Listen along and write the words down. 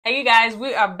Hey, you guys,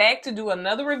 we are back to do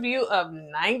another review of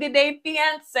 90 Day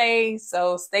Fiancé,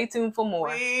 so stay tuned for more.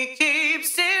 We keep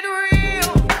it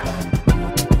real,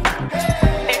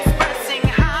 expressing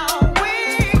how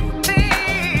we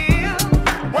feel.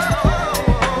 Whoa.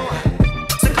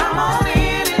 So come on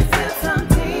in and feel some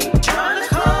tea. Join the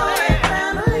KOED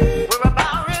family. We're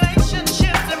about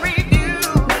relationships and review,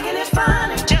 making it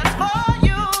fun just for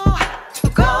you.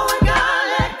 Go with God,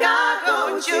 let God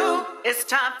go with you. It's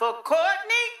time for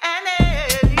Courtney and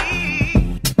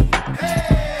Eddie.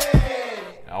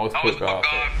 I always put God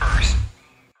first.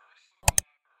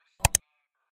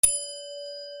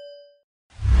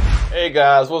 Hey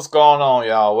guys, what's going on,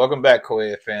 y'all? Welcome back,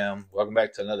 KOED fam. Welcome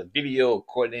back to another video of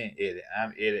Courtney and Eddie.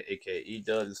 I'm Eddie, aka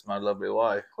E-Dub. This is my lovely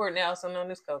wife. Courtney, also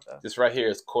known as Coco. This right here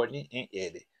is Courtney and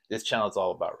Eddie. This channel is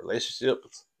all about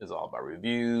relationships. It's all about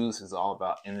reviews. It's all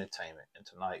about entertainment. And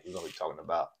tonight we're gonna be talking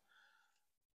about,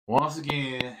 once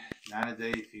again,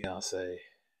 90 Day Fiancé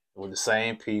with the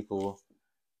same people,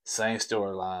 same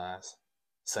storylines,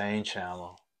 same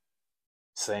channel,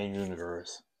 same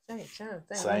universe,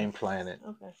 same planet,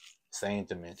 Okay. same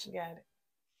dimension. Got it.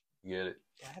 Get it?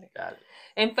 Got it. Got it.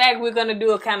 In fact, we're gonna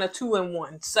do a kind of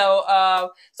 2-in-1. So,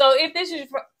 if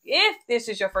this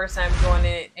is your first time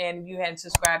joining and you hadn't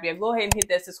subscribed yet, go ahead and hit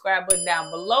that subscribe button down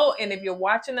below. And if you're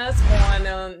watching us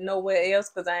on nowhere else,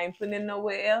 because I ain't putting it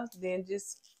nowhere else, then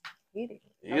just hit it.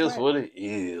 It is what it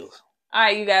is. All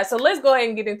right, you guys. So let's go ahead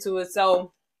and get into it.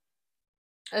 So,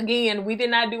 again, we did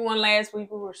not do one last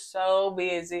week. We were so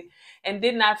busy and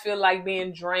did not feel like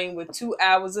being drained with 2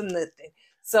 hours of nothing.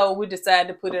 So we decided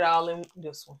to put it all in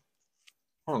this one.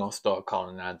 I'm going to start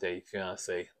calling 90 Day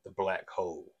Fiancé the black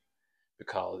hole,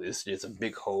 because it's just a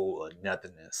big hole of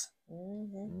nothingness.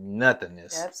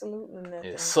 Nothingness. Absolutely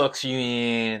nothing. It sucks you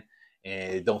in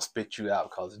and it don't spit you out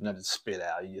because there's nothing to spit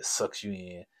out. It just sucks you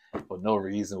in for no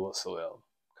reason whatsoever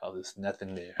because there's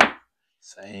nothing there.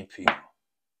 Same people.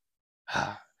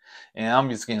 And I'm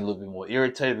just getting a little bit more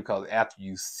irritated because after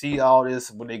you see all this,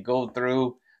 what they go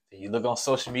through, and you look on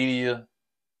social media,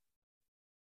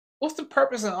 what's the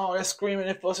purpose of all that screaming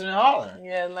and fussing and hollering?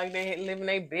 Yeah, like they living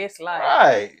their best life.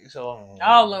 Right. So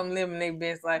all of them living their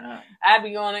best life. I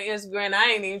be going on Instagram,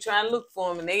 I ain't even trying to look for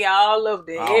them, and they all up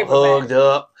there. Hugged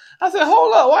up. I said,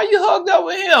 hold up, why you hugged up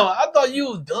with him? I thought you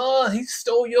was done. He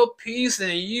stole your piece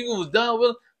and you was done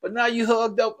with him, but now you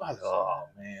hugged up. I said, oh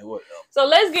man, what up? So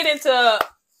let's get into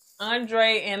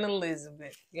Andre and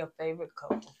Elizabeth, your favorite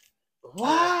couple.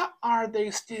 Why are they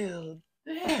still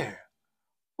there?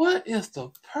 What is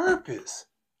the purpose?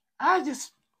 Let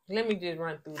me just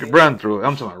run through this. Run through it.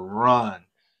 I'm talking about run.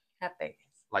 How fast?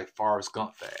 Like Forrest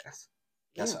Gump fast.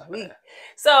 That's how fast.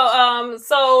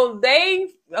 So they,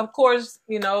 of course,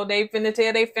 you know, they finna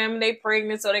tell their family they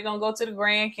pregnant, so they gonna go to the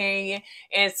Grand Canyon,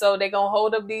 and so they gonna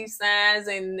hold up these signs,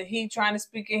 and he trying to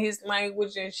speak in his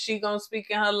language, and she gonna speak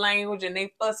in her language, and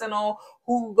they fussing on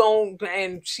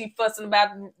and she fussing about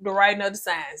the writing of the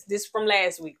signs. This from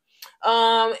last week.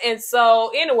 And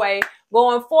so anyway,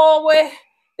 going forward,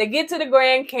 they get to the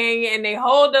Grand Canyon and they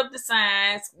hold up the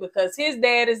signs because his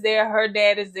dad is there, her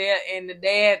dad is there, and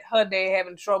her dad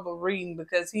having trouble reading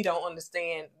because he don't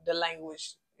understand the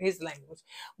language, his language.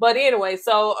 But anyway,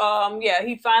 so yeah,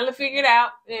 he finally figured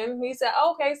out, and he said,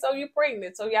 okay, so you're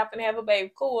pregnant, so y'all finna have a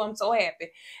baby. Cool, I'm so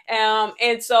happy.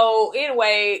 And so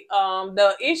anyway,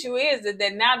 the issue is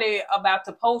that now they're about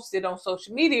to post it on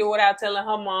social media without telling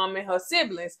her mom and her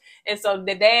siblings. And so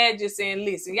the dad just saying,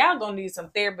 listen, y'all gonna need some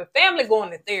therapy. Family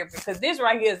going to therapy, because this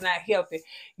right here is not healthy.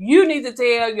 You need to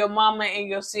tell your mama and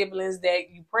your siblings that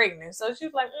you're pregnant. So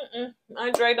she's like,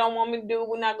 Andre don't want me to do it.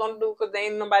 We're not gonna do it because there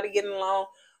ain't nobody getting along.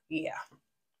 Yeah.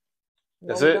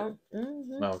 That's it?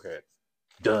 Okay.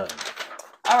 Done.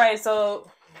 All right,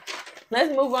 so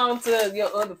let's move on to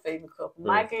your other favorite couple,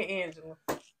 Mike and Angela.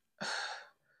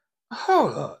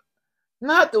 Hold up.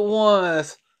 Not the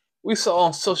ones we saw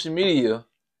on social media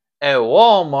at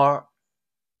Walmart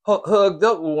hugged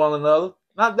up with one another.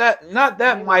 Not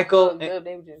that Michael. They were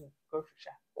just grocery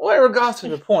shopping. Well, in regards to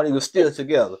the point, he was still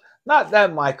together. Not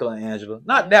that Michael and Angela.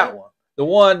 Not that one. The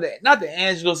one that, not the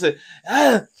Angela said,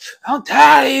 I'm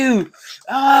tired of you.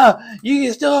 You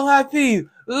get still on my feet.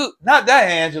 Not that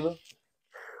Angela.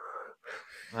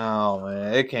 Oh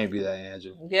man, it can't be that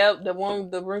Angela. Yep, the one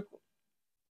with the wrinkle.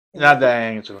 Not that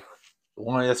Angela. The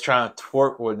one that's trying to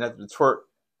twerk with nothing to twerk.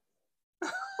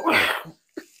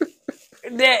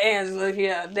 That Angela,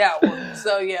 yeah, that one.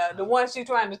 So yeah, the one she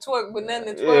trying to twerk but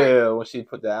nothing to twerk. Yeah, when she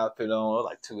put the outfit on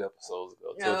like 2 episodes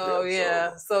ago. Oh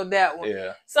yeah, so that one.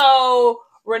 Yeah. So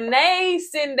Renee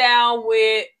sitting down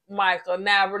with Michael.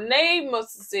 Now, Renee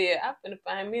must have said, I'm finna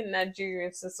find me a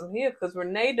Nigerian since I'm here, because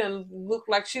Renee done look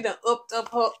like she done upped up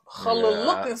her little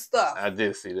look and stuff. I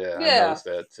did see that. Yeah. I noticed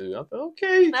that too. I thought,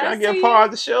 okay, you trying to get see part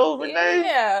of the show, Renee?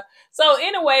 Yeah. So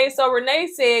anyway, so Renee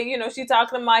said, you know, she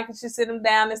talking to Mike and she sit him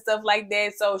down and stuff like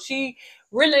that. So she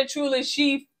really and truly,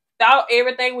 she thought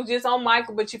everything was just on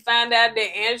Michael, but she found out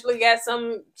that Angela got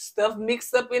some stuff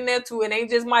mixed up in there too. It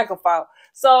ain't just Michael's fault.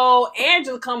 So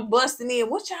Angela come busting in.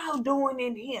 What y'all doing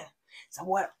in here? So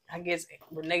what? I guess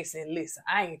Renee said, listen,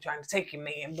 I ain't trying to take your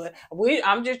man, but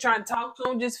I'm just trying to talk to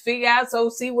him, just figure out, so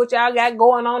see what y'all got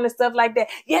going on and stuff like that.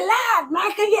 You lied,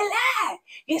 Michael, you lied.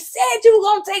 You said you were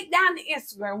going to take down the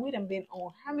Instagram. We done been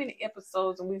on how many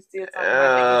episodes and we still talking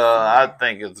about the Instagram? I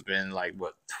think it's been like,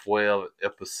 12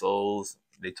 episodes.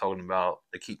 They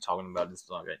keep talking about this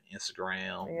on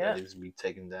Instagram. Yeah. That it be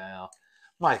taken down.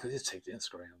 Michael, just take the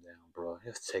Instagram down, bro.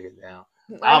 Just take it down.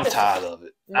 I'm tired of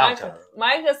it.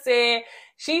 Micah said,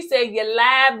 she said you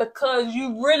lied because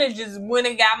you really just went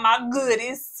and got my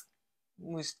goodies,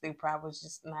 which they probably was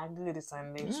just not good or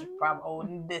something. They should probably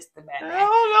holding this about that. I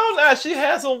don't know. Now she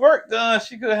had some work done.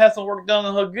 She could have had some work done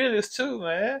on her goodies too,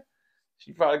 man.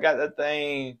 She probably got that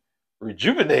thing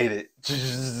rejuvenated.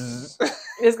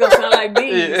 It's gonna sound like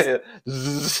bees. Yeah.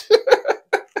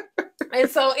 And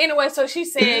so anyway, so she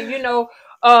said, you know,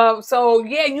 so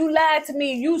yeah, you lied to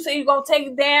me. You said you gonna take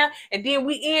it down, and then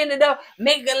we ended up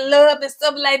making love and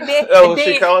stuff like that. Oh, and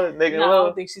then, she called it making no, love? I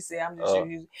don't think she said. I'm just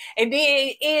using. And then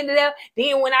it ended up.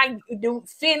 Then when I do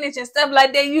finish and stuff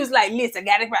like that, you was like, "Listen, I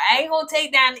got it. I ain't gonna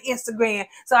take down the Instagram."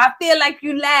 So I feel like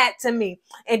you lied to me.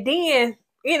 And then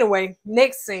anyway,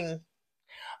 next scene.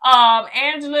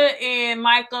 Angela and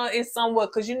Michael is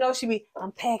somewhat, because you know she be,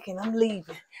 I'm packing, I'm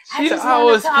leaving. I just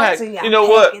want to talk to you. You know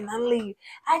what? I'm leaving.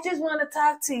 I just want to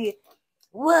talk to you.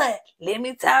 What? Let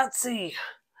me talk to you.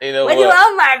 You know what you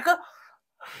want, Michael?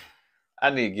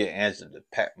 I need to get Angela to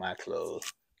pack my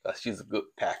clothes. She's a good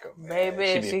packer, man.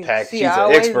 Baby, she pack. she She's an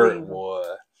always expert, leaving. boy.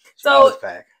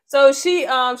 So she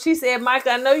said,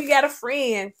 Michael, I know you got a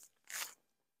friend.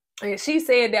 And she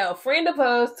said that a friend of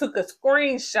hers took a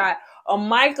screenshot of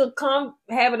Michael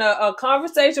having a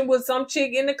conversation with some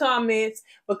chick in the comments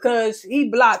because he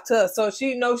blocked her. So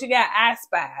she knows she got eye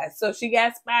spies. So she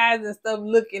got spies and stuff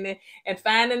looking and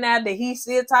finding out that he's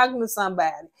still talking to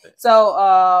somebody.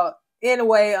 So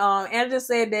anyway, Angela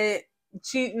said that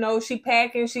she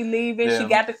packing, she leaving, she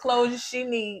got the clothes she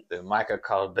need. Then Michael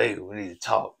called, baby, we need to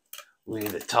talk. We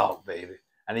need to talk, baby.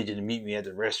 I need you to meet me at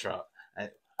the restaurant.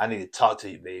 I need to talk to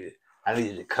you, baby. I need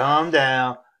you to calm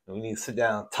down. We need to sit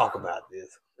down and talk about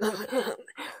this.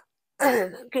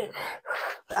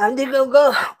 I'm just gonna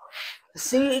go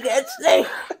see you guys today.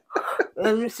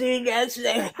 Let me see you guys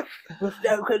today.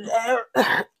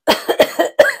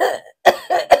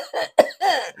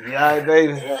 Yeah,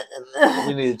 baby.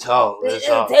 We need to talk. Let's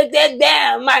talk. Take that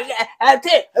down, my guy. I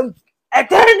turned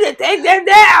it. Take that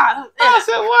down. I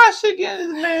said, why she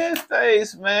getting this man's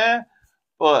face, man?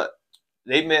 But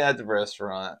they met at the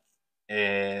restaurant,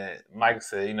 and Michael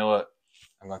said, you know what?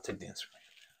 I'm going to take the Instagram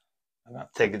down. I'm going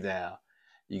to take it down.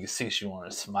 You can see she wanted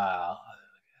to smile.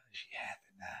 She happy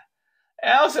now.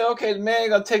 And I said, okay, the man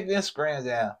going to take the Instagram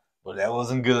down. But that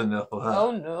wasn't good enough for her.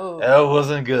 Oh, no. That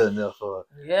wasn't good enough for her.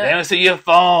 Yeah. Let me see your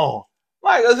phone.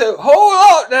 Michael said, hold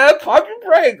up now. Pop your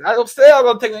brakes. I said I'm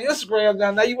going to take the Instagram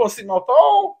down. Now you want to see my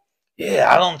phone?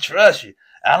 Yeah, I don't trust you.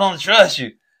 I don't trust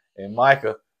you. And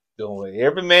Michael, doing what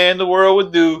every man in the world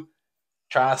would do,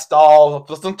 trying to stall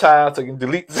for some time so he can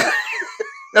delete.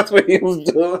 That's what he was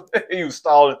doing. He was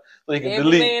stalling so he can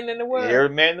delete. Every man in the world. Every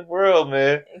man in the world,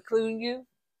 man. Including you.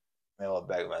 Man, I was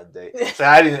back in my day. So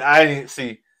I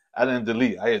didn't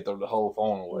delete. I had to throw the whole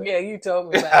phone away. Yeah, you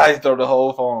told me about I just throw the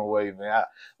whole phone away, man.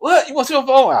 What? You want to see my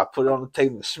phone? I put it on the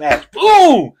table and smash.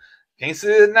 Boom! Can't see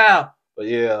it now. But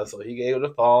yeah, so he gave her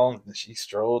the phone and she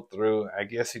strolled through. I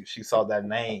guess she saw that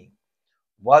name.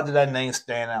 Why did that name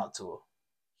stand out to her?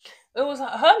 It was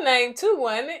her name too,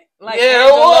 wasn't it? Like yeah,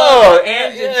 it was.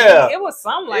 Yeah. It was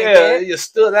something like that. Yeah, it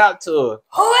stood out to her.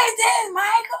 Who is this,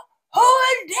 Michael? Who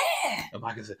is this? And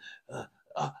Michael said,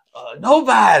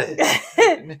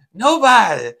 nobody.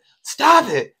 Nobody. Stop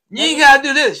it. You ain't got to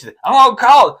do this. I'm going to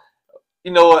call.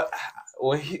 You know what?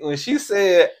 When she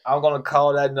said, I'm going to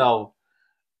call that number,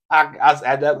 I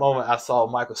at that moment, I saw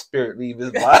Michael's spirit leave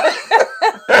his body.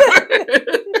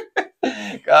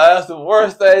 God, that's the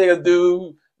worst thing a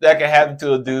dude that can happen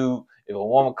to a dude if a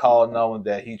woman call a number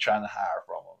that he's trying to hire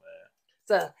from her, man.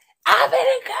 So, I've been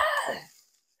in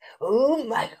God. Ooh,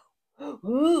 Michael.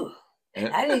 Ooh.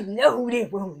 I didn't know who they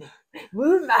wanted.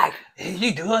 Ooh, Michael. Hey,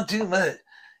 you doing too much.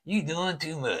 You doing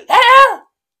too much. Hell!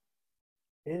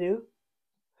 You do?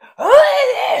 Who is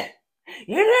it?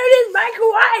 You know this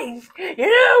Michael White. You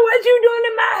know what you doing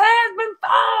in my husband's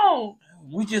phone?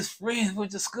 We just friends. We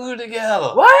just school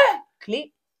together. What?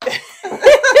 Click.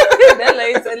 That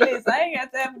lady said, listen, I ain't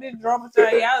got time for this drama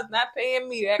time. Y'all is not paying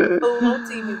me to act a fool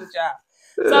on TV with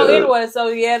y'all. So anyway, so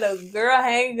yeah, the girl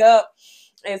hang up.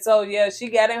 And so yeah, she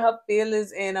got in her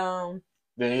feelings and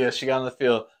Then yeah, she got in the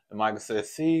field. And Michael said,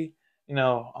 see,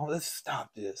 let's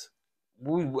stop this.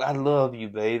 I love you,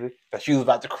 baby. Because she was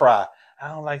about to cry. I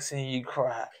don't like seeing you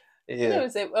cry. Yeah. let me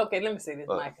say this,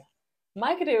 Micah.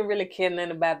 Micah didn't really care nothing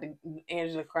about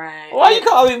Angela crying. Why you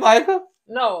call me Michael?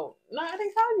 No, I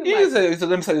didn't call you You Michael. said,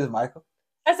 let me say this, Michael.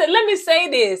 I said, let me say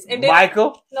this. And then,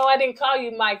 Michael? No, I didn't call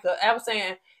you Micah. I was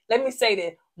saying, let me say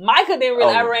this. Micah didn't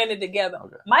really, I ran it together.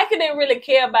 Okay. Micah didn't really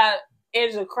care about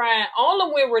Angela crying.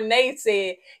 Only when Renee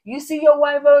said, you see your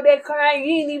wife over there crying,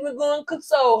 you ain't even going to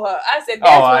console her. I said,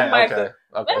 that's when Micah,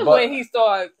 that's when he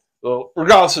started. Well,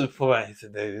 regardless of the point, he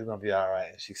said, it's going to be all right.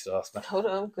 And she starts smiling. Hold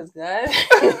on, because God.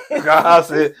 God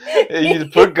said, hey, you need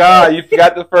to put God. You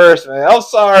forgot the first, man. I'm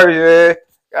sorry, man.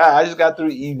 God, I just got through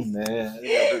eating, man.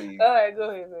 All right, go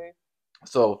ahead, man.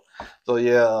 So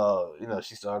yeah,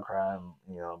 she started crying.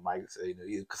 Mike said,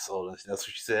 you console her. That's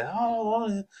what she said. I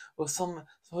don't want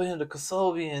for him to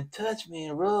console me and touch me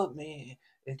and rub me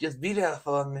and just be there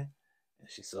for me. And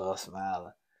she started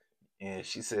smiling. And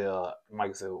she said,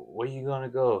 Micah said, where you gonna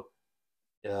go?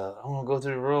 I'm gonna go to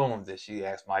the room. Then she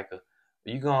asked Micah,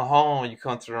 are you going home or you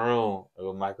come to the room?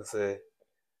 And Micah said,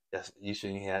 you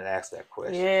shouldn't have asked that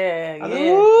question. Yeah, I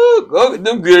said, ooh, go get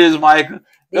them goods, Micah.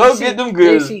 Go get them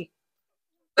goods.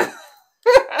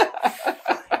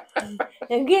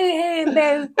 And get it hand,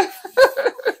 baby.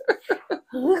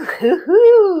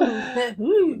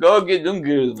 Go get them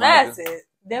goods, Micah. That's it.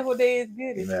 That's what they is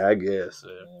good at. Yeah, I guess.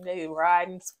 They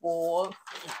riding spoiled.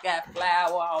 Got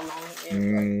flour all on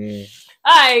it.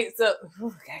 All right, so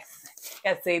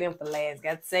got to say them for last.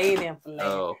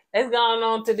 Oh. Let's go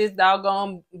on to this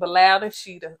doggone Bilal and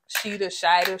Sheeta,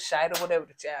 Shida, whatever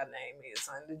the child name is,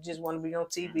 son. They just want to be on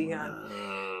TV, honey.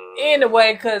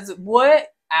 Anyway, because what?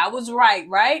 I was right?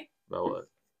 About what?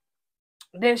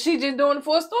 Then she just doing it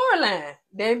for a storyline.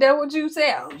 Then that what you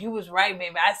said. Oh, you was right,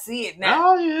 baby. I see it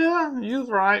now. Oh, yeah. You was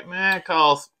right, man.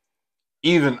 Because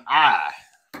even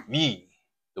me,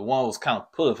 the one who was kind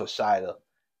of pulling for Shida,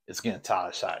 is getting tired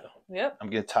of Shida. Yep. I'm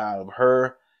getting tired of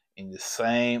her in the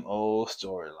same old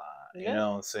storyline. Yep. You know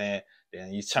what I'm saying?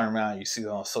 Then you turn around, you see her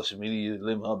on social media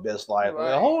living her best life.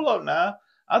 Right. Like, hold up now.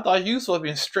 I thought you supposed to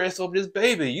be stressed over this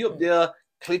baby. You up there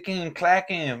clicking and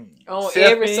clacking on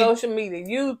every social media,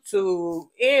 YouTube,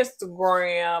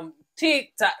 Instagram,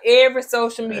 TikTok, every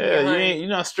social media. Yeah, you're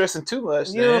not stressing too much.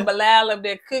 You and Bilal up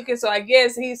there cooking, so I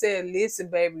guess he said,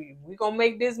 "Listen, baby, we gonna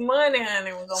make this money,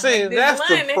 honey. We're gonna make this that's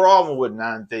money." The problem with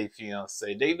 90-Day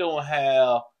Fiancé. They don't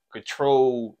have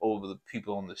control over the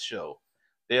people on the show.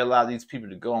 They allow these people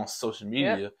to go on social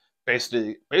media,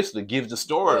 basically give the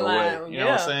story away. You know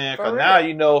what I'm saying? Because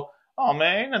now oh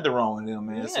man, ain't nothing wrong with them,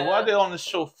 man. Yeah. So why they on the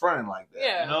show fronting like that?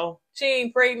 Yeah. She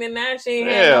ain't pregnant now. She ain't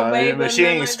had no baby. But she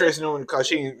ain't stressing over because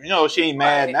she ain't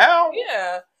mad now.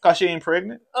 Yeah. Because she ain't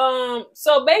pregnant.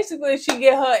 So basically she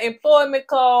get her employment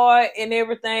card and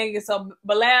everything. And so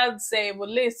Bilal said, well,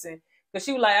 listen, because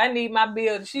she was like, I need my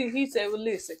bill. He said, well,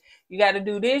 listen, you got to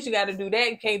do this, you got to do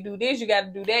that. You can't do this, you got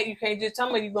to do that. You can't just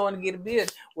tell me you're going to get a bill.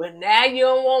 Well, now you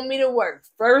don't want me to work.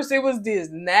 First it was this,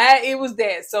 now it was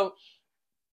that. So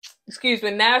excuse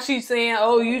me, now she's saying,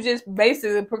 oh, you just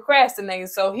basically procrastinating.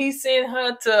 So he sent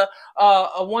her to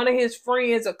one of his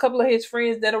friends, a couple of his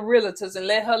friends that are realtors, and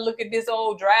let her look at this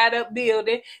old dried up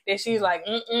building. Then she's like,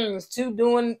 it's too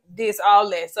doing this, all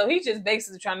that. So he's just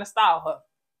basically trying to stall her.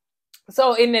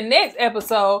 So in the next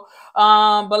episode,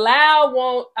 Shida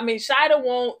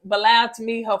want Bilal to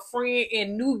meet her friend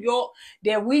in New York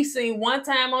that we seen one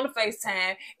time on the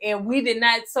FaceTime, and we did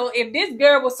not. So if this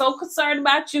girl was so concerned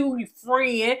about you, your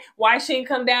friend, why she didn't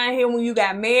come down here when you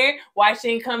got married? Why she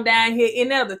didn't come down here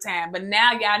any other time? But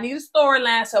now y'all need a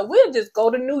storyline, so we'll just go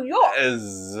to New York.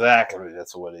 Exactly,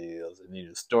 that's what it is. It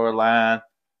needs a storyline.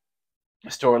 The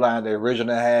storyline the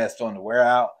original had starting to wear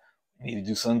out. We need to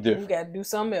do something different. We got to do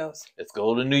something else. Let's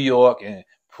go to New York and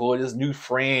pull this new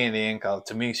friend in, because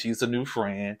to me, she's a new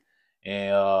friend.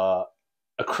 And a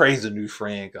crazy new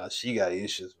friend, because she got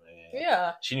issues, man.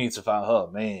 Yeah. She needs to find her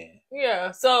man. Yeah.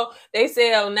 So they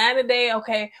said, 90-day,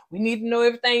 okay, we need to know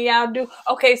everything y'all do.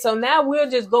 Okay, so now we'll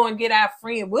just go and get our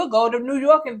friend. We'll go to New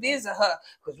York and visit her,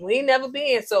 because we ain't never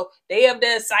been. So they up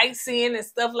there sightseeing and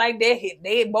stuff like that.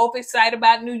 They both excited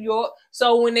about New York.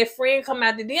 So when their friend come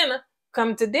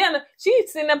to dinner,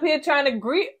 she's sitting up here trying to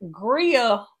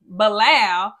grill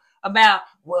Bilal about,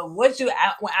 well,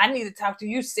 I need to talk to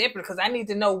you separate because I need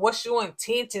to know what's your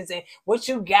intentions and what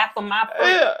you got for my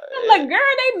person. Yeah, I'm like, girl,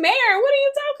 they married. What are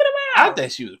you talking I about?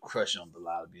 think she was crushing on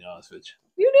Bilal, to be honest with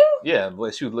you. You do? Yeah,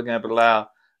 but she was looking at Bilal.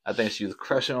 I think she was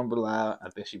crushing on Bilal. I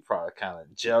think she probably kind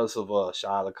of jealous of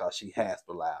Charlotte because she has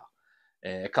Bilal.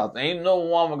 And because ain't no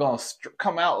woman going to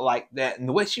come out like that. And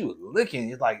the way she was looking,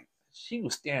 it's like she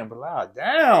was staring Bilal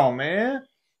down, man.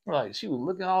 Like, she was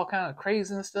looking all kind of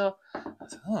crazy and stuff. I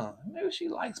said, maybe she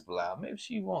likes Bilal. Maybe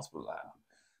she wants Bilal.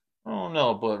 I don't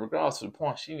know, but regardless to the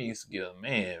point, she needs to get a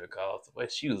man because the way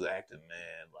she was acting,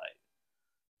 man,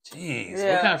 like, jeez,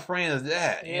 what kind of friend is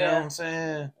that? You know what I'm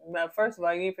saying? But first of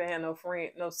all, you ain't finna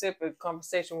have no separate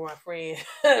conversation with my friend.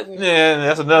 Yeah,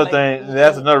 that's another thing.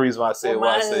 That's another reason why I said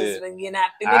what I said.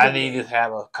 I need to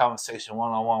have a conversation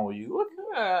one-on-one with you.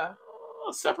 A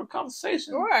separate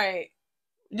conversation. Right.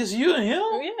 Just you and him?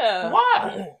 Yeah.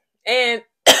 Why? And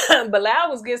Bilal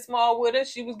was getting small with her.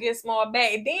 She was getting small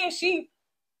back. And then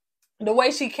the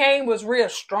way she came was real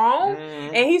strong.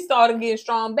 And he started getting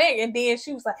strong back. And then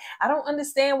she was like, I don't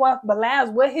understand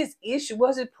what his issue,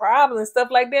 what's his problem and stuff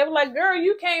like that. I was like, girl,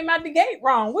 you came out the gate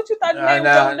wrong. What you thought the man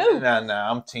was going to do?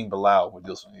 Nah. I'm Team Bilal with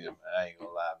this one here, man. I ain't gonna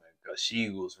lie, man. Because she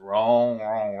was wrong.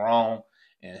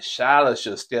 And Charlotte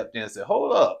should have stepped in and said,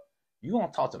 hold up. You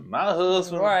gonna talk to my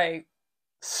husband? Right.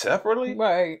 Separately?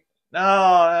 Right. No,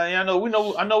 I know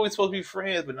we're supposed to be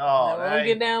friends, but no. Don't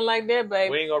get down like that,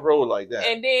 baby. We ain't gonna roll like that.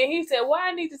 And then he said, why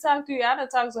I need to talk to you? I done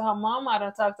talked to her mama. I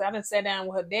done sat down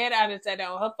with her dad. I done sat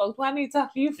down with her folks. Why I need to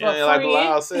talk to you for a friend? Like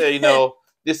Bilal said,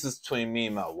 this is between me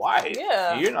and my wife.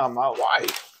 Yeah. You're not my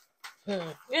wife.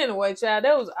 Anyway, child,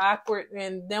 that was awkward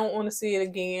and they don't want to see it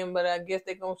again, but I guess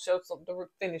they're going to show something to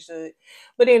finish it.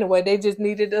 But anyway, they just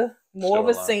needed more of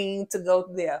a scene to go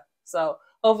there. So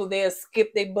hopefully they'll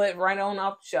skip their butt right on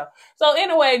off the show. So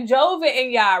anyway, Jovi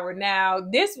and Yara. Now,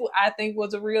 this I think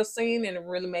was a real scene and it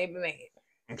really made me mad.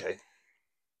 Okay.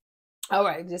 All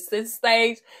right, just set the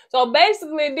stage. So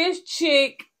basically, this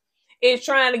chick is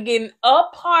trying to get an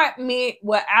apartment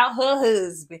without her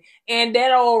husband. And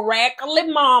that old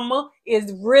raggedy mama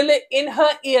is really in her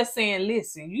ear saying,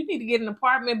 listen, you need to get an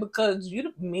apartment because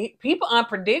people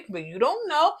unpredictable. You don't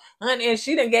know. And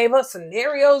she done gave her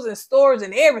scenarios and stories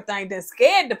and everything that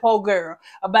scared the poor girl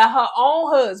about her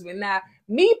own husband. Now,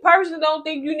 me personally don't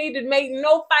think you need to make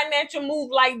no financial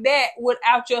move like that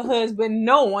without your husband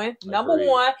knowing, number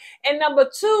one. And number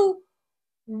two,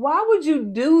 why would you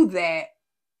do that?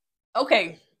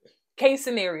 Okay, case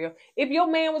scenario. If your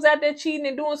man was out there cheating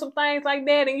and doing some things like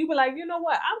that, and you be like, you know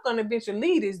what, I'm going to eventually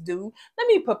leave this dude. Let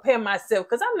me prepare myself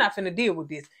because I'm not finna deal with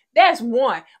this. That's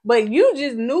one. But you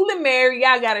just newly married,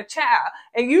 y'all got a child,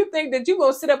 and you think that you're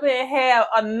going to sit up here and have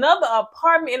another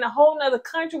apartment in a whole nother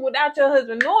country without your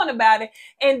husband knowing about it.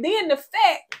 And then the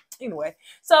fact... Anyway,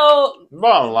 so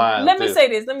bottom line, let me say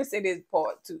this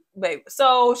part too, baby.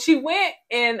 So she went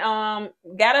and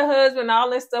got her husband,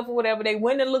 all that stuff or whatever. They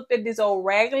went and looked at this old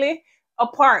raggedy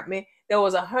apartment that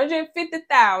was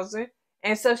 $150,000,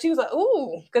 and so she was like,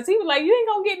 "Ooh," because he was like, "You ain't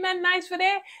gonna get nothing nice for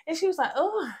that," and she was like,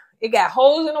 "Oh." It got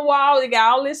holes in the wall. It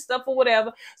got all this stuff or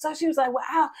whatever. So she was like,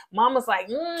 wow. Mama's like,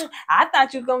 I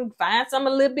thought you were going to find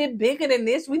something a little bit bigger than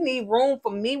this. We need room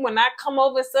for me when I come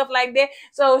over and stuff like that.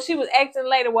 So she was asking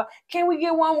later, well, can we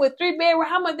get one with 3 bedroom?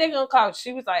 How much they going to cost?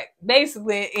 She was like,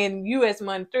 basically in U.S.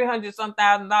 money,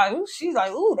 $300,000. She's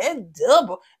like, ooh, that's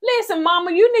double. Listen, Mama,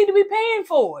 you need to be paying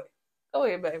for it. Go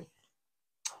ahead, baby.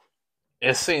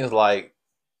 It seems like,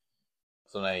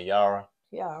 what's her name, Yara?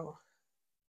 Yara.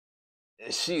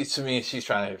 She's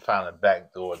trying to find a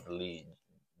backdoor to lead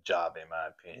job, in my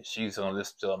opinion. She's gonna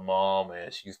listen to her mom,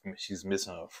 and she's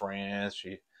missing her friends.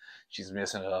 She's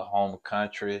missing her home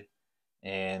country,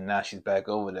 and now she's back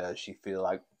over there. She feels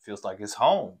like it's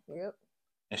home. Yep.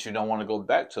 And she don't want to go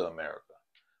back to America.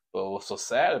 But what's so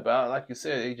sad about it, like you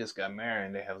said, they just got married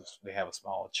and they have a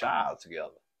small child together.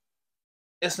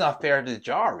 It's not fair to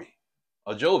Jari.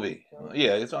 Or Jovi.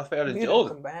 Yeah, it's not fair to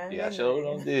Jovi. Yeah, I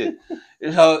sure did.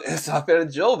 It's not fair to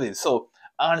Jovi. So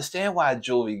I understand why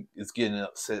Jovi is getting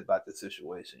upset about the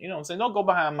situation. You know what I'm saying? Don't go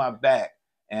behind my back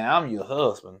and I'm your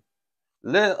husband.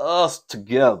 Let us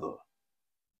together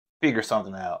figure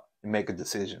something out and make a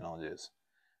decision on this.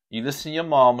 You listen to your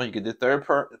mama. You get the third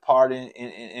part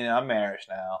in our marriage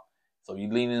now. So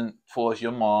you leaning towards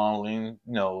your mom.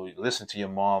 Listen to your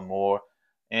mom more.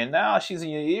 And now she's in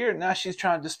your ear. Now she's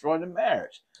trying to destroy the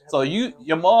marriage. So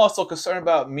your mom's so concerned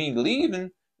about me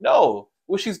leaving. No,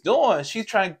 what she's doing, she's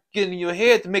trying to get in your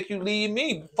head to make you leave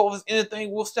me before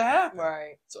anything was to happen.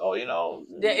 Right. So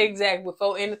exactly,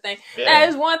 before anything. Yeah. Now,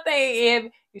 it's one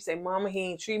thing You say, Mama, he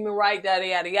ain't treat me right, yada,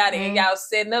 yada, yada. And Mhm. y'all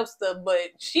setting up stuff, but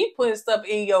she putting stuff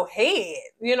in your head,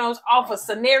 you know, off of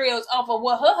scenarios, off of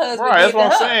what her husband Right, did that's what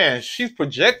I'm to her. saying. She's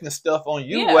projecting stuff on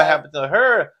you. Yeah. What happened to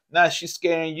her? Now she's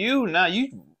scaring you. Now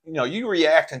you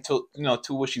reacting to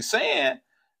to what she's saying.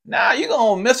 Now you're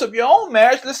gonna mess up your own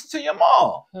marriage. Listen to your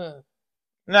mom.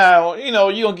 Now you're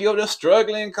gonna give her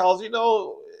struggling because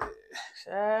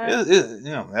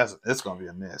it's gonna be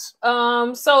a mess.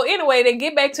 So anyway, they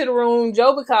get back to the room.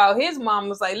 Joby called his mom,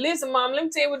 was like, listen, Mom, let me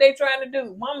tell you what they trying to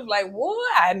do. Mom was like, what?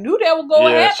 I knew that was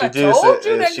going to happen. I told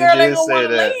you that girl ain't gonna want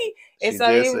to leave. And so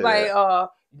he was like,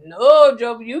 no,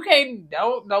 Joby, you can't,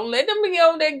 don't let them be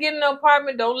over there getting an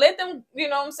apartment. Don't let them, you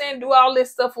know what I'm saying, do all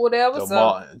this stuff or whatever.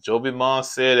 Joby's mom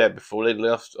said that before they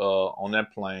left on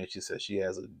that plane. She said she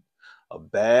has a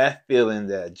bad feeling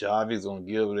that Javi's gonna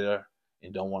give there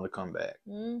and don't want to come back.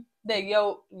 That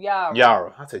Yara.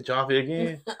 Yara. I said Javi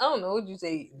again. I don't know what you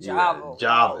say. Java.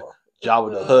 Yeah, Java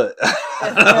the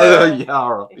Hutt.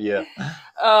 Yara. Yeah.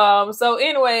 So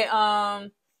anyway,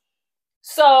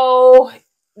 so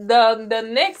the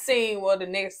next scene or the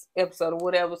next episode or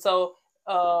whatever. So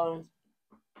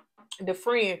the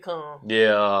friend come.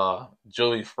 Yeah,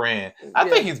 Joey's friend. I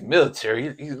think he's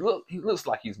military. He looks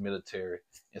like he's military,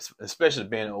 especially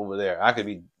being over there. I could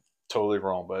be totally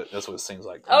wrong, but that's what it seems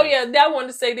like. Oh yeah, I wanted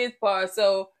to say this part.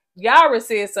 So Yara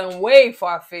said something way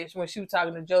far-fetched when she was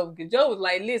talking to Joe, because Joe was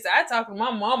like, listen, I talked to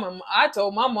my mama, I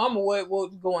told my mama what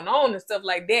was going on and stuff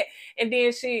like that. And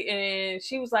then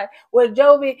she was like, well,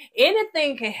 Joby,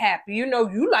 anything can happen. You know,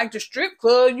 you like the strip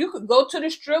club. You could go to the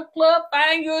strip club,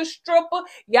 find you a stripper.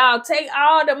 Y'all take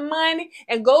all the money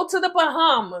and go to the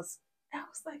Bahamas. I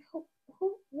was like, who,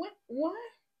 what?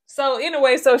 So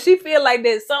anyway, so she feel like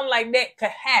that something like that could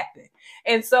happen.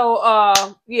 And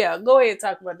so, yeah, go ahead and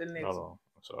talk about the next one.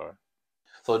 Sorry.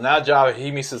 So now Javi,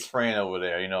 he meets his friend over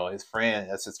there. You know, his friend,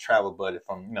 that's his travel buddy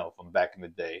from back in the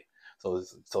day. So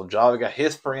Javi got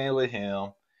his friend with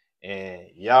him, and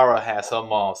Yara has her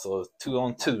mom. So it's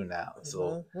 2-on-2 now.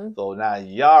 So now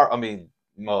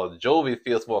Jovi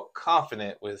feels more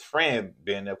confident with his friend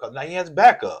being there because now he has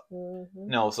backup.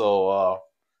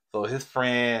 So his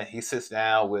friend, he sits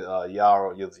down with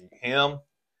Yara, him,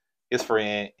 his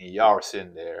friend, and Yara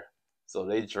sitting there. So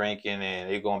they drinking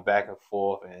and they going back and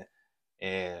forth,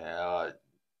 and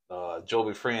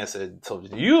Jovi's friend said, so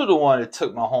you the one that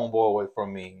took my homeboy away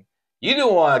from me. You the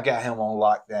one that got him on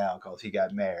lockdown because he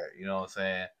got married. You know what I'm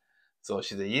saying? So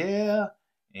she said, yeah.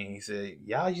 And he said,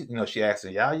 she asked her,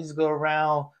 y'all used to go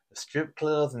around the strip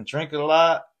clubs and drink a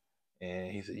lot? And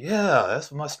he said, yeah,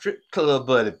 that's my strip club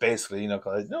buddy, basically,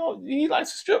 because he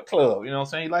likes the strip club. You know what I'm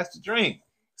saying? He likes to drink.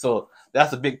 So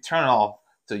that's a big turnoff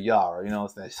to Yara, you know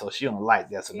what I'm saying? So she don't like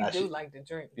that. So she like to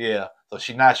drink. Yeah. So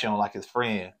she don't like his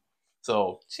friend.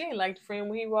 So she ain't like the friend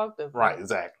when he walked up. Right,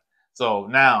 exactly. So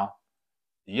now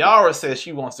Yara says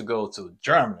she wants to go to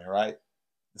Germany, right?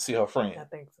 To see her friend. I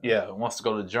think so. Yeah, wants to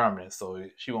go to Germany. So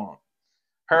she wants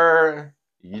her,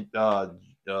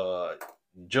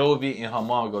 Jovi and her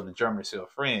mom go to Germany to see her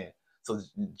friend. So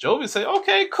Jovi said,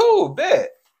 okay, cool, bet.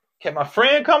 Can my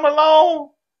friend come along?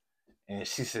 And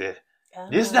she said,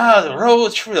 this is not a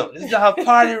road trip. This is not a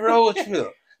party road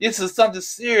trip. This is something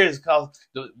serious because,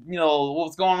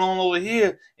 what's going on over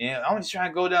here. And I'm just trying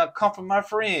to go down and comfort my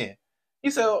friend. He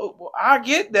said, well, I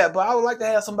get that, but I would like to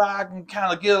have somebody I can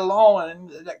kind of get along and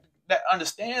that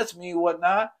understands me and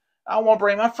whatnot. I want to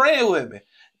bring my friend with me.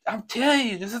 I'm telling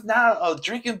you, this is not a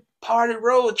drinking party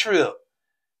road trip.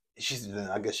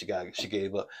 I guess she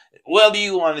gave up. What do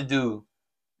you want to do?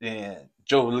 Then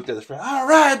Joe looked at his friend. All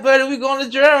right, buddy, we going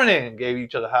to Germany, and gave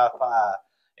each other a high five.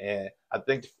 And I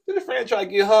think the friend tried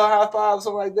to give her a high five or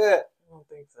something like that. I don't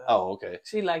think so. Oh, okay.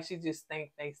 She just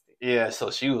stank-faced it. Yeah, so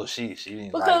she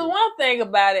didn't. Because one thing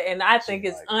about it, and I think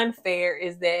it's unfair,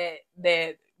 is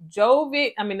that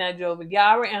Jovi,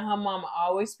 Yara and her mama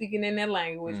always speaking in their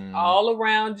language, all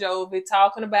around Jovi,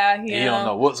 talking about him. You don't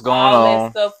know what's going all on.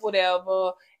 That stuff,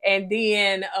 whatever.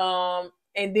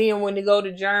 And then when they go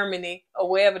to Germany or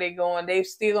wherever they're going, they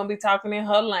still gonna be talking in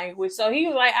her language. So he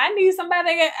was like, I need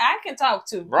somebody that I can talk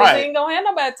to. Right. He ain't gonna have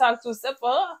nobody to talk to except for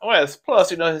her. Well,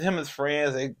 plus, him and his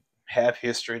friends, they have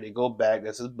history. They go back.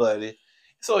 That's his buddy.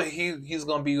 So he's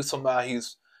gonna be with somebody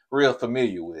he's real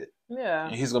familiar with. Yeah.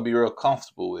 And he's gonna be real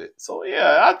comfortable with. So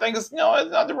yeah, I think it's there's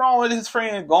nothing wrong with his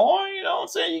friend going. You know what I'm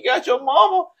saying? You got your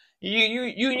mama.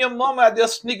 You and your mama out there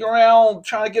sneaking around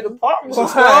trying to get apartments and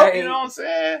stuff. You know what I'm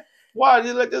saying? Why did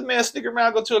you let this man sneak around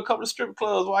and go to a couple of strip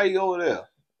clubs while you over there?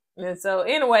 And so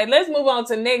anyway, let's move on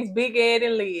to next Big Ed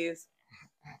and Liz.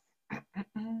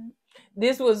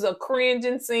 this was a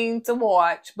cringing scene to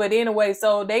watch. But anyway,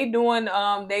 so they doing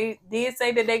they did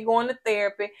say that they going to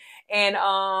therapy, and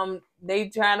they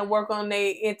trying to work on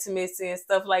their intimacy and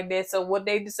stuff like that. So what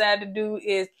they decided to do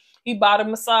is he bought a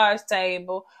massage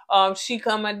table. She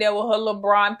come out there with her little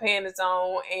bra and panties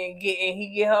on, and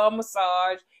he get her a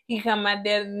massage. He come out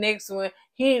there the next one.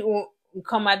 He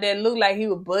come out there look like he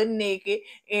was butt naked,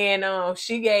 and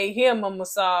she gave him a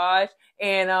massage,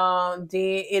 and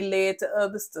then it led to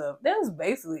other stuff. That was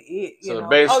basically it. You know?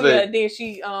 Basically, oh yeah, then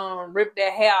she ripped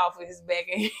that hair off of his back,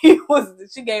 and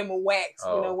she gave him a wax,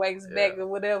 wax back or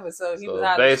whatever. So he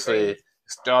was basically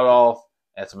start off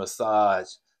as a massage,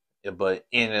 but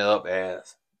ended up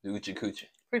as Hoochie Coochie.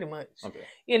 Pretty much. Okay.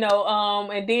 You know,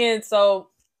 and then so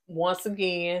once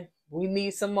again, we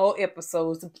need some more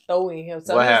episodes to throw in here.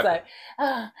 So it's like,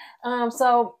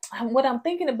 so what I'm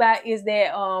thinking about is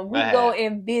that we go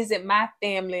and visit my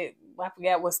family. I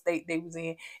forgot what state they was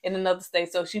in another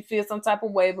state. So she feels some type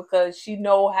of way because she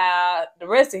know how the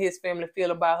rest of his family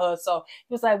feel about her. So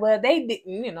he was like, well, they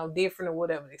didn't, you know, different or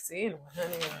whatever they say. Anyway,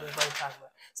 honey,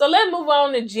 so let's move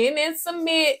on to Jenny and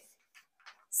Summit.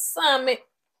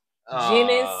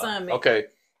 Jenny and Summit. Okay.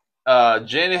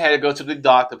 Jenny had to go to the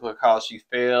doctor because she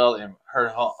fell and hurt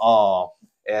her arm,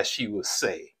 as she would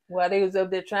say. While they was up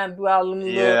there trying to do all them I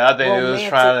think they was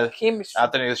trying to chemistry. I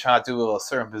think they was trying to do a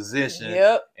certain position.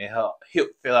 Yep. And her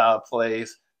hip fell out of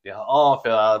place. Then her arm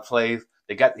fell out of place.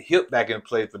 They got the hip back in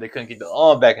place, but they couldn't get the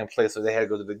arm back in place, so they had to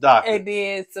go to the doctor. And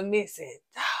then Submit said,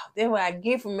 that's what I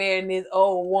get from marrying this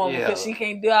old woman, because she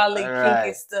can't do all that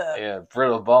kinky stuff. Yeah,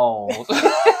 brittle bones.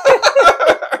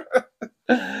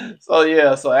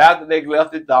 So after they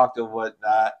left the doctor and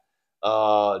whatnot,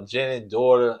 Jenny's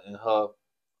daughter and her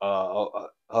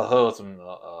husband,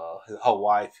 her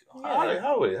wife,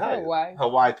 her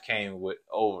wife came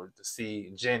over to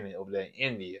see Jenny over there in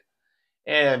India,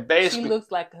 and basically she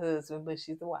looks like a husband, but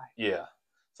she's the wife. Yeah.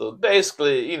 So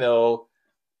basically, you know,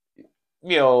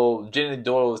 Jenny's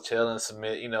daughter was telling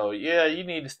Submit, you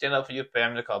need to stand up for your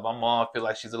family because my mom feel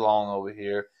like she's alone over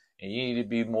here. And you need to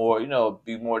be more,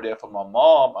 be more there for my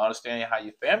mom. I understand how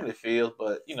your family feels,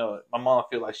 but, my mom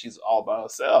feels like she's all by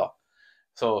herself.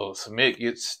 So Submit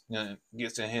gets in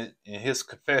his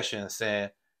confession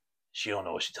saying she don't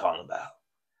know what she's talking about.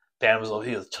 Families over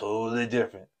here is totally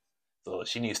different. So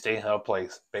she needs to stay in her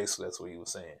place. Basically, that's what he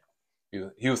was saying.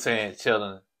 He was saying,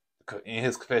 in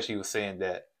his confession, he was saying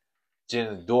that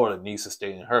Jenny's daughter needs to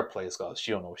stay in her place because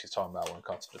she don't know what she's talking about when it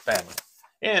comes to the family.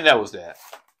 And that was that.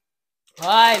 All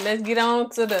right, let's get on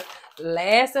to the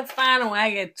last and final one.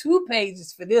 I got 2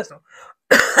 pages for this one.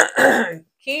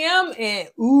 Kim and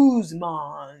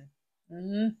Usman.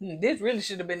 Mm-hmm. This really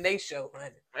should have been their show,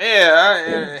 honey.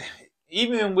 Yeah,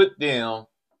 even with them,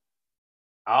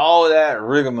 all that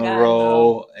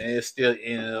rigmarole, and it still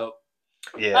ended up.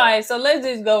 Yeah. All right, so let's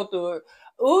just go through it.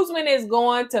 Usman is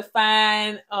going to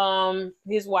find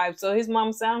his wife. So his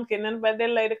mom said, I don't care nothing about that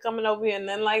lady coming over here,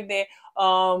 nothing like that.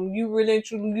 You really and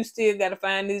truly, you still got to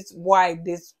find this wife,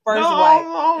 this first wife.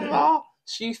 No.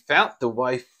 She found the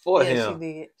wife for him. She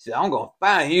did. She said, I'm going to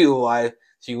find you a wife.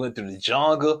 She went through the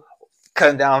jungle,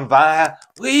 cutting down vine.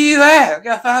 Where you at? I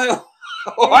got to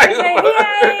find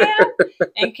you.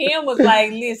 And Kim was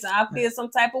like, listen, I feel some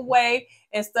type of way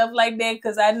and stuff like that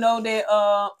because I know that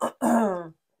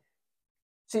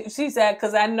she said,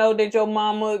 because I know that your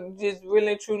mama just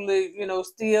really truly,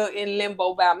 still in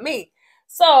limbo about me.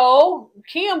 So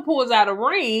Kim pulls out a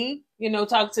ring,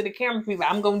 talk to the camera people.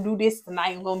 I'm gonna do this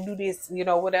tonight. I'm gonna do this,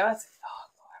 whatever. I said, oh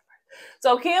Lord.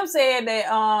 So Kim said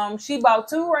that she bought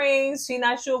 2 rings. She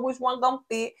not sure which one gonna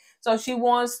fit. So she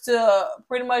wants to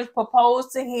pretty much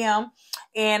propose to him,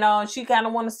 and she kind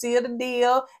of want to seal the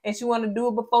deal, and she want to do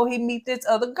it before he meet this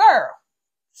other girl.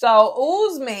 So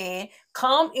Usman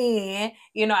come in,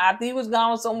 after he was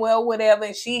gone somewhere or whatever,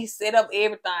 and she set up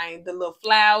everything, the little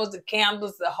flowers, the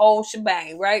candles, the whole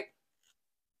shebang, right?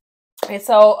 And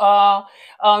so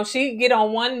she get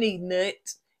on one knee,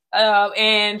 nut,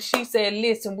 and she said,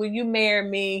 listen, will you marry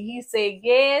me? He said,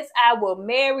 yes, I will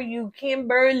marry you,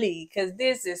 Kimberly, because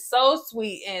this is so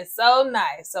sweet and so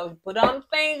nice. So he put on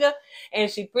the finger,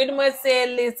 and she pretty much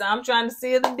said, listen, I'm trying to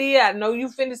seal the deal. I know you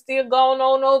finna still going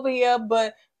on over here,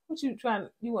 but what you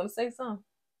want to say something?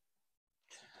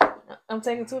 I'm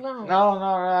taking too long. No,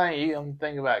 I'm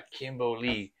thinking about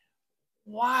Kimberly.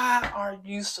 Why are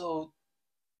you so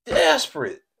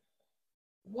desperate?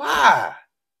 Why?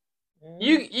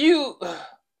 You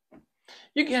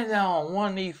getting down on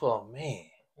one knee for a man.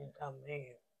 A man.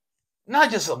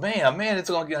 Not just a man that's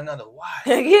gonna get another wife.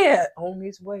 Yeah, on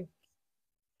his way.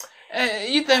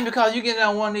 And you think because you getting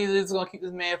down on one knee, it's gonna keep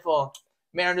this man from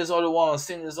marrying this other woman,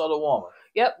 seeing this other woman?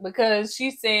 Yep, because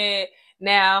she said,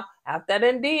 now, after I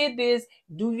done did this,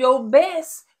 do your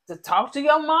best to talk to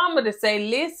your mama to say,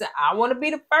 listen, I want to be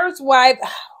the first wife.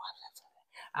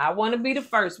 I want to be the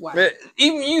first wife. Man,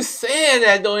 even you saying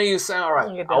that don't even sound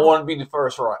right. I want to be the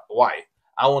first wife.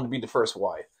 I want to be the first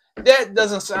wife. That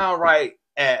doesn't sound right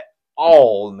at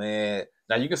all, man.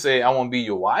 Now you can say I want to be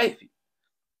your wife.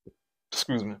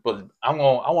 Excuse me, but I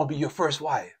want to be your first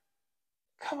wife.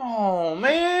 Come on,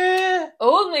 man.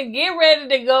 Usman, get ready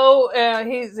to go.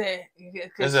 He said,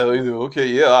 okay,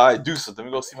 yeah, I do something.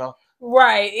 Let me go see my.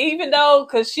 Right, even though,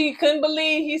 because she couldn't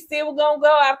believe he still was gonna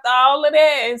go after all of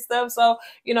that and stuff. So,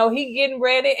 he getting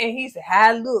ready and he said,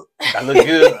 I look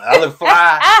good. I look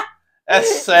fly.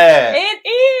 That's sad. It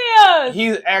is.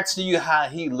 He's asking you how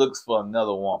he looks for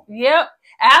another woman. Yep.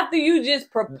 After you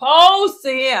just proposed to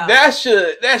him. That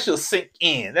should sink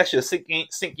in. That should sink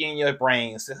in your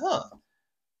brain and say,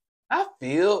 I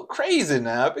feel crazy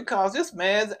now because this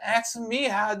man's asking me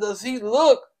how does he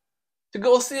look to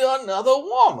go see another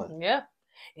woman. Yeah.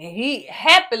 And he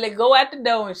happily go out the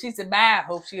door and she said, bye, I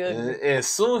hope she ugly. And as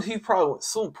soon as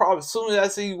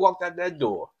as he walked out that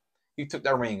door, he took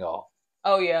that ring off.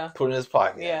 Oh yeah. Put it in his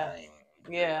pocket. Yeah.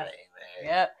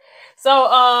 Yeah.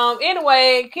 So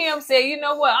anyway, Kim said, you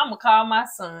know what? I'm gonna call my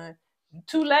son.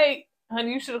 Too late.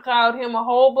 Honey, you should have called him a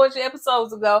whole bunch of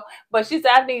episodes ago. But she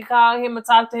said, I need to call him and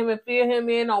talk to him and fill him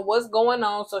in on what's going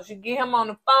on. So she get him on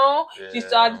the phone. Yeah. She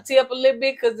started to tip a little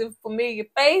bit because it's a familiar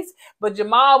face. But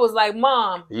Jamal was like,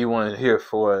 Mom. You weren't here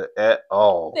for it at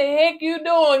all. What the heck you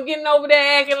doing getting over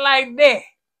there acting like that?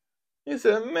 He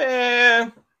said,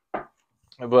 man.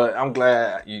 But I'm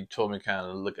glad you told me kind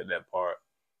of look at that part.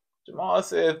 Jamal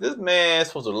said, if this man's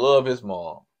supposed to love his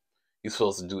mom, he's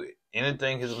supposed to do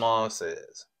anything his mom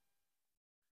says.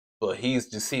 But he's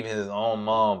deceiving his own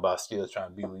mom by still trying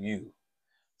to be with you.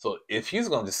 So if he's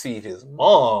going to deceive his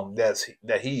mom that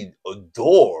he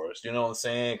adores, you know what I'm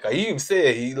saying? Because he even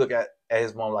said he look at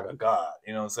his mom like a god,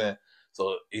 you know what I'm saying?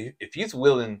 So if he's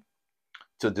willing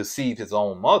to deceive his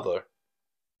own mother,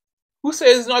 who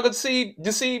says he's not going to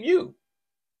deceive you?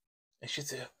 And she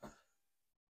said,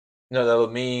 that little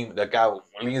meme, that guy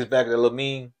leans back, that little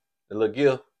meme, the little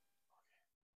gift.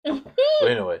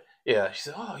 But anyway, yeah, she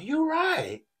said, oh, you're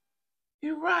right.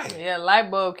 You're right. Yeah,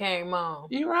 light bulb came on.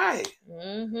 You're right.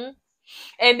 Mm-hmm.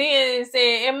 And then it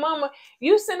said, and Mama,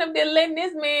 you sitting up there letting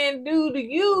this man do to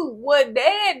you what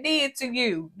Dad did to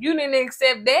you. You didn't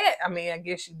accept that. I mean, I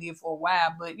guess she did for a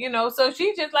while, but so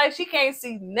she just like, she can't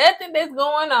see nothing that's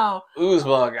going on.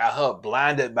 Usman got her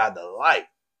blinded by the light.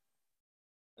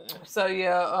 So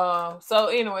yeah, so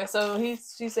anyway,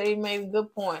 she said he made a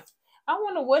good point. I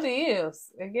wonder what it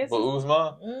is. I guess. But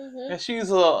Usman, and I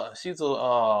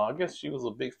guess she was a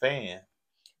big fan.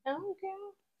 Okay.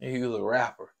 And he was a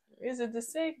rapper. Is it the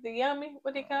sick, the yummy?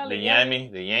 What they call it? The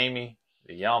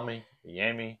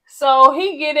yummy. So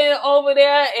he get in over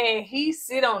there and he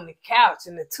sit on the couch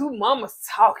and the two mamas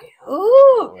talking.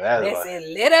 Ooh, they said,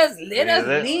 let us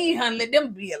leave her, let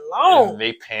them be alone. And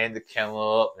they panned the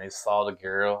camera up and they saw the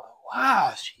girl.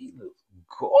 Wow, she looks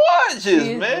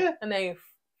gorgeous, man. Her name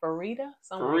Farida?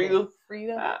 Farida?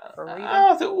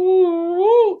 I said,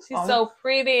 ooh. She's so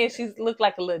pretty and she looked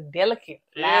like a little delicate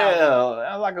flower.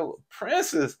 Yeah, like a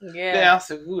princess. Yeah. Then I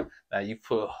said, ooh. Now you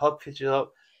put her picture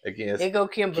up against there go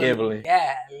Kimberly.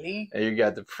 Golly. And you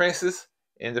got the princess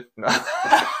and the...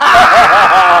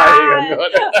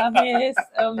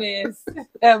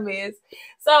 I miss.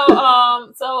 So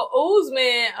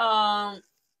Usman,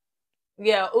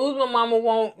 Usman mama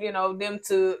want, them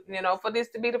to, for this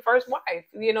to be the first wife,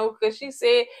 because she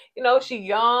said, she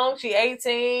young, she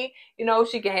 18,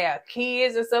 she can have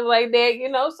kids and stuff like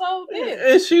that, so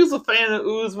yeah. And she was a fan of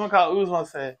Usman, because Usman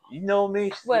said, you know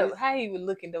me? Well, how he was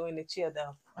looking though in the chair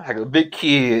though? Like a big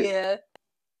kid. Yeah.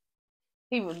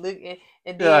 He was looking,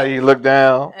 and then he looked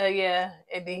down. Yeah,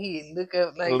 and then he look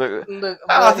up like look.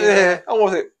 I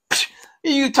want to say,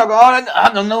 you talk all that.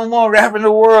 I don't know more rapper in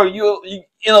the world. You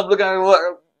end up looking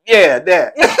at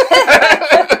that.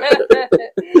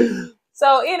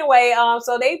 So anyway,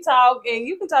 so they talk, and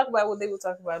you can talk about what they were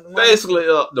talking about. Basically,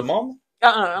 the mama.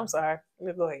 I'm sorry.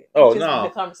 Go ahead. Oh no. The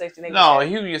conversation. He was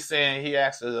just saying. He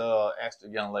asked the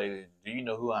young lady, "Do you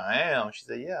know who I am?" She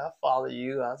said, "Yeah, I follow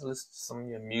you. I listen to some of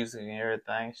your music and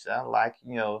everything." She said, "I like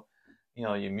your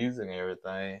music and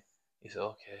everything." He said,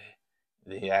 "Okay."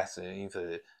 Then he asked her. He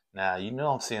said, "Now you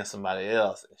know I'm seeing somebody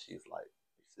else." And she's like,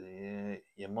 "Yeah,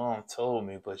 your mom told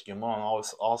me, but your mom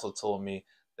also told me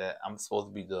that I'm supposed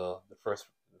to be the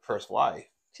first wife."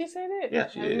 She said it. Yeah,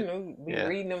 she did.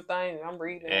 Reading them things. I'm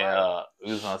reading. And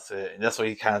Usman said, and that's why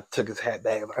he kind of took his hat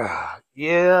back. Like,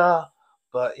 yeah,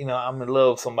 but I'm in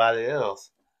love with somebody else.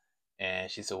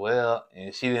 And she said, well,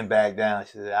 and she didn't back down.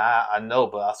 She said, I know,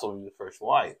 but I saw you the first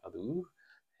wife. I said, ooh,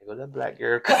 there go that black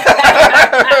girl.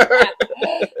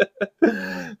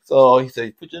 So he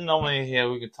said, put your number in here.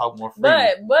 We can talk more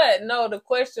freely. But no, the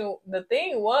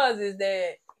thing is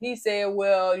that he said,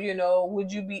 well, you know,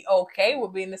 would you be okay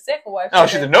with being the second wife?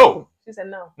 She said no. She said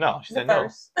no. No, she said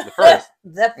first. no. The first.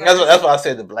 The first. That's why I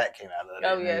said the black came out of it.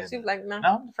 Oh yeah, she was like no.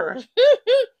 No, the first.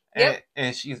 Yep.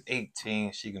 And she's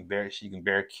 18. She can bear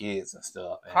kids and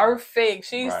stuff. And, perfect.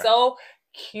 She's right. so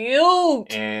cute.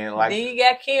 And like, then you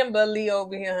got Kimberly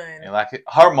over here, honey. And like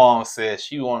her mom said,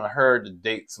 she wanted her to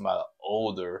date somebody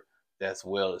older that's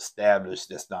well established,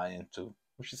 that's not into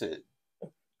what she said,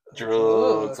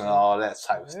 drugs and all that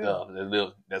type of stuff.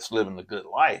 That's living a good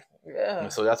life. Yeah.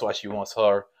 And so that's why she wants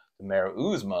her to marry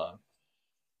Uzman.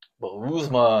 But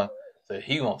Uzman said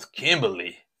he wants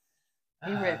Kimberly.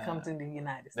 He ready to come to the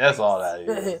United States. That's all that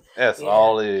is. That's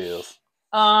all it is.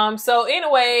 So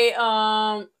anyway,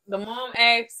 the mom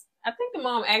asked, I think the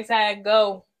mom asked how it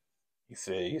go. He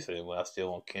said, well, I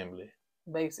still want Kimberly.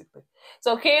 Basically.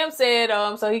 So Kim said,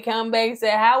 so he come back and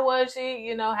said, how was she?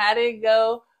 You know, how did it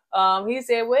go? He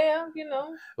said, well, you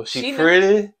know. Was she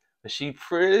pretty? Was she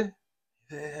pretty?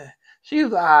 Yeah. She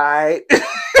was alright. He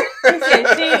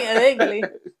said she ain't ugly,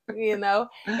 you know.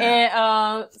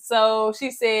 And so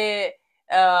she said,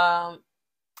 I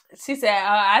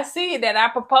see that I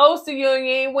proposed to you and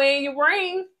you ain't wearing your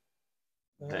ring.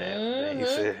 Damn, he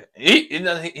said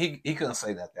he couldn't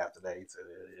say that after that. He said,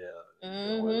 yeah.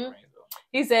 Mm-hmm.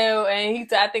 He said,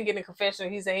 and I think in the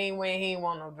confession, he said he ain't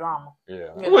want no drama.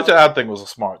 Yeah, which I think was a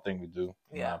smart thing to do,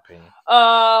 in my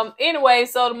opinion. Anyway,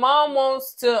 so the mom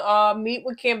wants to meet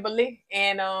with Kimberly,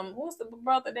 and who's the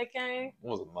brother that came?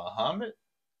 Was it Muhammad?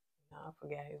 No, I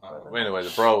forgot his brother. Anyway,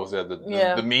 the bro was there,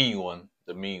 the mean one.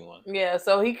 The mean one. Yeah,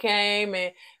 so he came,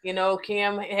 and you know,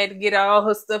 Kim had to get all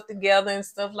her stuff together and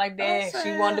stuff like that.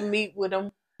 She wanted to meet with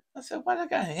him. I said, why they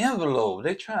got an envelope?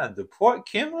 They trying to deport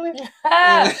Kimberly?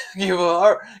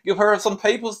 give her some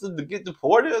papers to get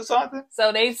deported or something?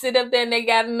 So they sit up there and they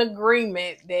got an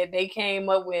agreement that they came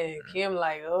up with. Kim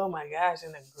like, oh my gosh,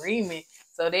 an agreement.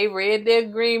 So they read the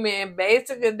agreement and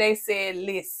basically they said,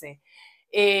 listen,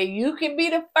 you can be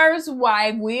the first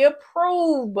wife, we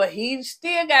approve, but he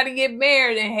still got to get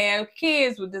married and have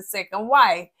kids with the second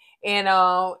wife. And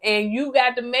you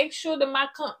got to make sure that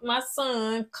my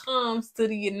son comes to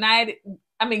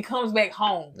comes back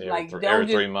home. Yeah, like every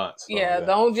 3 months. Yeah,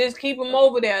 don't just keep him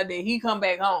over there. That he come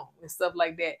back home and stuff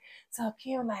like that. So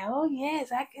Kim like, oh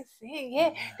yes, I can see.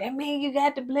 Yeah, that means you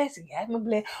got the blessing. Got my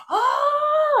blessing.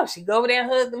 Oh, she go over there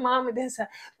and hug the mom and then say,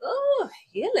 oh,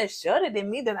 you're less shorter than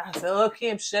me. Then I said, oh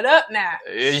Kim, shut up now.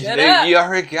 Shut up. You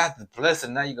already got the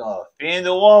blessing. Now you gonna offend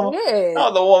the woman? Yeah.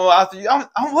 No, the woman after you.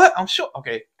 I'm what? I'm sure.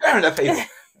 Okay, grab that paper.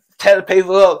 Tear the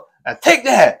paper up. Now take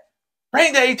that.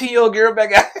 Bring the 18-year-old girl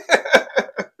back out.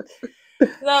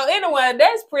 So anyway,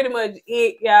 that's pretty much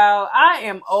it, y'all. I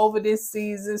am over this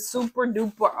season, super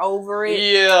duper over it.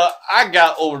 Yeah, I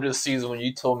got over this season when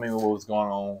you told me what was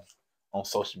going on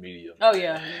social media. Oh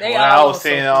yeah, when I was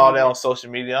seeing all that on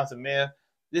social media, I said, man,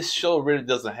 this show really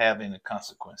doesn't have any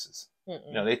consequences. You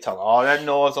know, they talk all that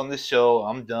noise on this show.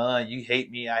 I'm done. You hate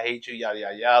me. I hate you. Yada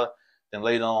yada yada. Then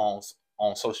later on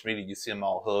social media, you see them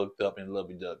all hugged up in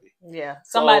lovey-dovey. Yeah.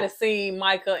 Somebody seen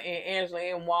Micah and Angela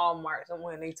in Walmart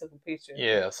somewhere and they took a picture.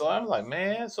 Yeah. So I'm like,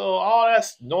 man, so all that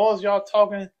noise y'all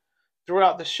talking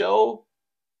throughout the show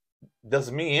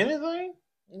doesn't mean anything?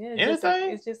 Yeah,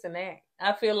 anything? It's just an act.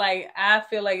 I feel like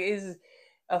it's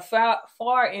a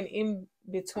far and in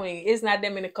between. It's not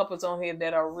that many couples on here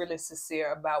that are really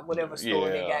sincere about whatever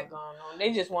story they got going on.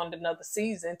 They just wanted another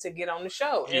season to get on the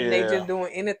show. And they just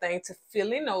doing anything to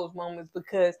fill in those moments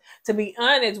because, to be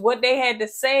honest, what they had to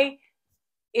say,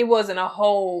 it wasn't a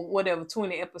whole,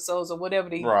 20 episodes or whatever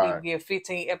they give,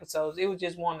 15 episodes. It was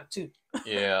just 1 or 2.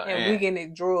 Yeah. and we getting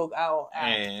it drug out.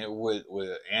 And with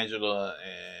Angela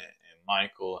and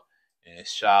Michael and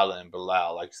Shala and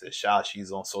Bilal, like I said, Shala,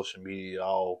 she's on social media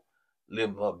all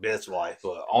living her best life,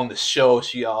 but on the show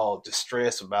she all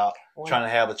distressed about trying to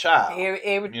have a child.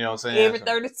 Every you know what I'm saying? Every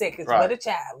 30 seconds, what a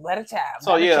child.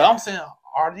 So I'm saying,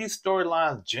 are these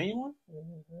storylines genuine?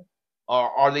 Mm-hmm. Or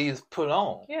are these put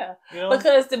on? Yeah. You know?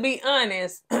 Because to be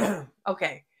honest,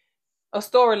 okay, a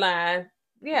storyline,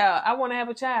 I want to have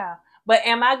a child. But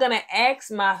am I going to ask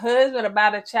my husband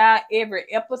about a child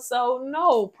every episode?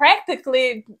 No.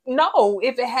 Practically, no.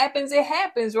 If it happens, it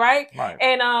happens, right? Right.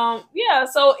 And,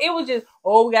 so it was just,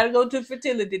 we got to go to the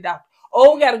fertility doctor.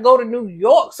 oh, we got to go to New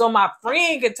York so my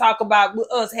friend can talk about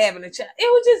us having a child. It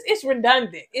was just, it's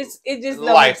redundant. It just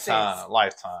doesn't make sense.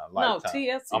 Lifetime. No,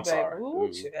 TLC, I'm baby. sorry.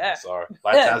 Ooh, I'm sorry.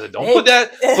 Lifetime. Don't put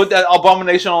that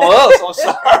abomination on us. I'm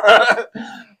sorry.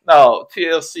 No,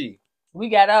 TLC. We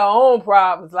got our own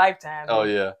problems. Lifetime. Oh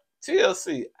yeah,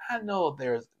 TLC. I know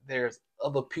there's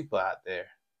other people out there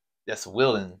that's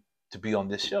willing to be on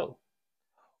this show.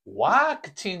 Why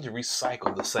continue to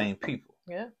recycle the same people?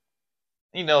 Yeah.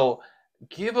 You know,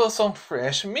 give us some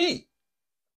fresh meat.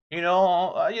 You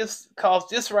know, cause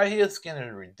this right here is getting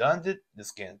redundant,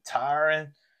 it's getting tiring,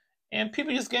 and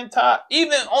people just getting tired.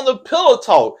 Even on the pillow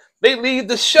talk, they leave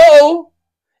the show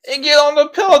and get on the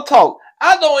pillow talk.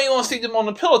 I don't even want to see them on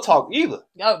the pillow talk either.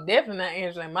 Oh, definitely not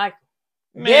Angela and Michael.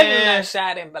 Man, Definitely not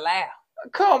Shad and Bilal.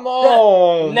 come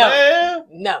on, No. man.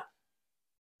 No.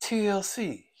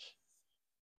 TLC.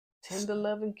 Tender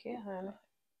love and care, honey.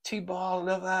 T-ball,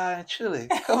 left eye, and chili.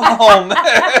 Come on,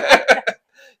 man.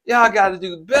 Y'all got to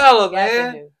do better,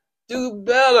 man. Do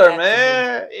better,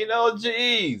 man. You know,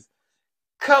 geez.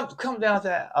 Come down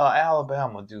to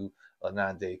Alabama, do a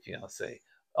 9-day fiancé.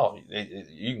 Oh,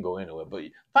 you can go anywhere, but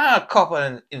find a couple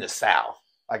in the South,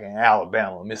 like in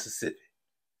Alabama or Mississippi.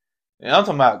 And I'm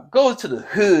talking about go to the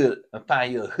hood and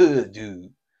find you a hood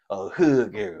dude or a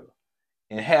hood girl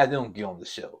and have them get on the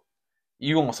show.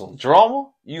 You want some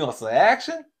drama? You want some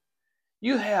action?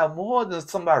 You have more than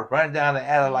somebody running down the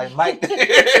alley like Mike.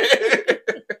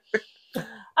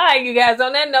 All right, you guys.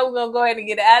 On that note, we're going to go ahead and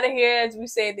get out of here. As we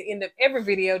say at the end of every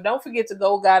video, don't forget to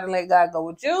go with God and let God go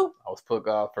with you. I was put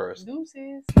God first.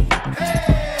 Deuces.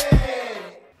 Hey!